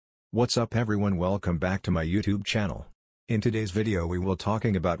What's up everyone, welcome back to my YouTube channel. In today's video we will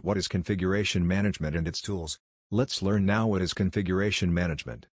talking about what is configuration management and its tools. Let's learn now what is configuration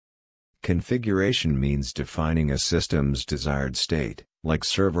management. Configuration means defining a system's desired state, like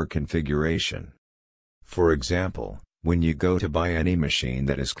server configuration. For example, when you go to buy any machine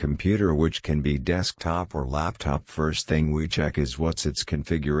that is computer, which can be desktop or laptop, first thing we check is what's its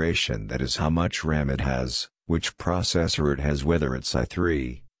configuration, that is how much RAM it has, which processor it has, whether it's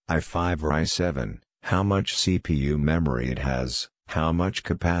i3, i5 or i7, how much CPU memory it has, how much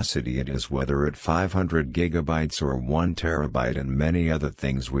capacity it is, whether at 500 GB or 1 TB, and many other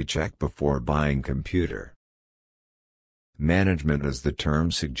things we check before buying computer. Management, as the term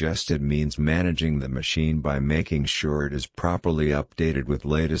suggested, means managing the machine by making sure it is properly updated with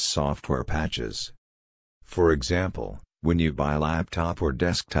latest software patches. For example, when you buy a laptop or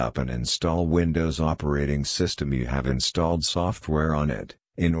desktop and install Windows operating system, you have installed software on it,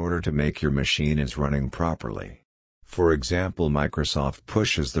 in order to make your machine is running properly. For example, Microsoft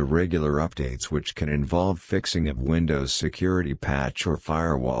pushes the regular updates, which can involve fixing of Windows security patch or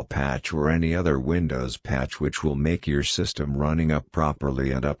firewall patch or any other Windows patch, which will make your system running up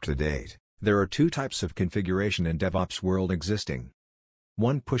properly and up to date. There are two types of configuration in DevOps world existing.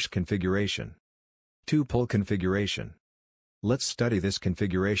 1. Push configuration. 2. Pull configuration. Let's study this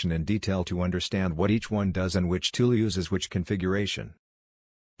configuration in detail to understand what each one does and which tool uses which configuration.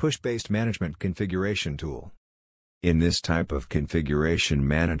 PushBased Management Configuration Tool. In this type of configuration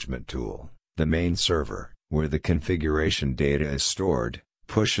management tool, the main server, where the configuration data is stored,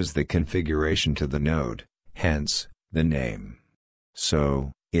 pushes the configuration to the node, hence, the name.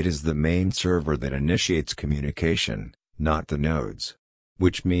 So, it is the main server that initiates communication, not the nodes.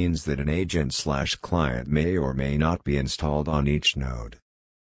 Which means that an agent/client may or may not be installed on each node.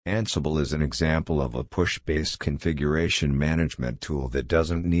 Ansible is an example of a push-based configuration management tool that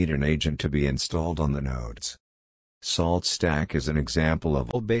doesn't need an agent to be installed on the nodes. Saltstack is an example of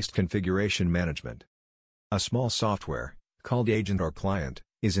AllBased configuration management. A small software, called agent or client,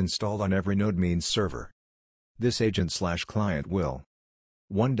 is installed on every node means server. This agent/client will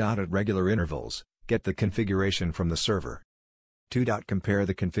 1. At regular intervals, get the configuration from the server. 2. Compare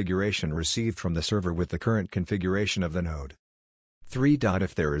the configuration received from the server with the current configuration of the node. 3.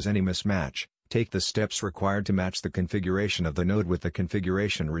 If there is any mismatch, take the steps required to match the configuration of the node with the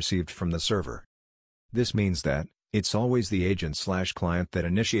configuration received from the server. This means that, it's always the agent/client that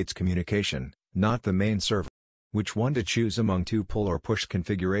initiates communication, not the main server. Which one to choose among 2 pull or push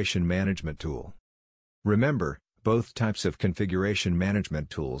configuration management tool? Remember, both types of configuration management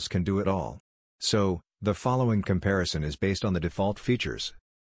tools can do it all. So, the following comparison is based on the default features.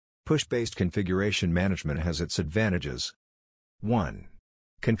 Push-based configuration management has its advantages. 1.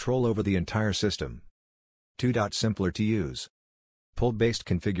 Control over the entire system. 2. Simpler to use. Pull-based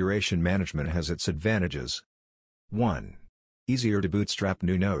configuration management has its advantages. 1. Easier to bootstrap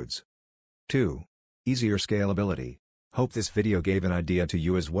new nodes. 2. Easier scalability. Hope this video gave an idea to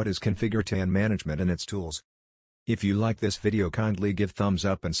you as what is configuration management and its tools. If you like this video, kindly give thumbs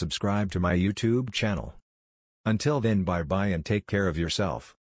up and subscribe to my YouTube channel. Until then, bye bye and take care of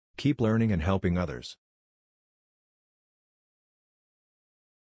yourself. Keep learning and helping others.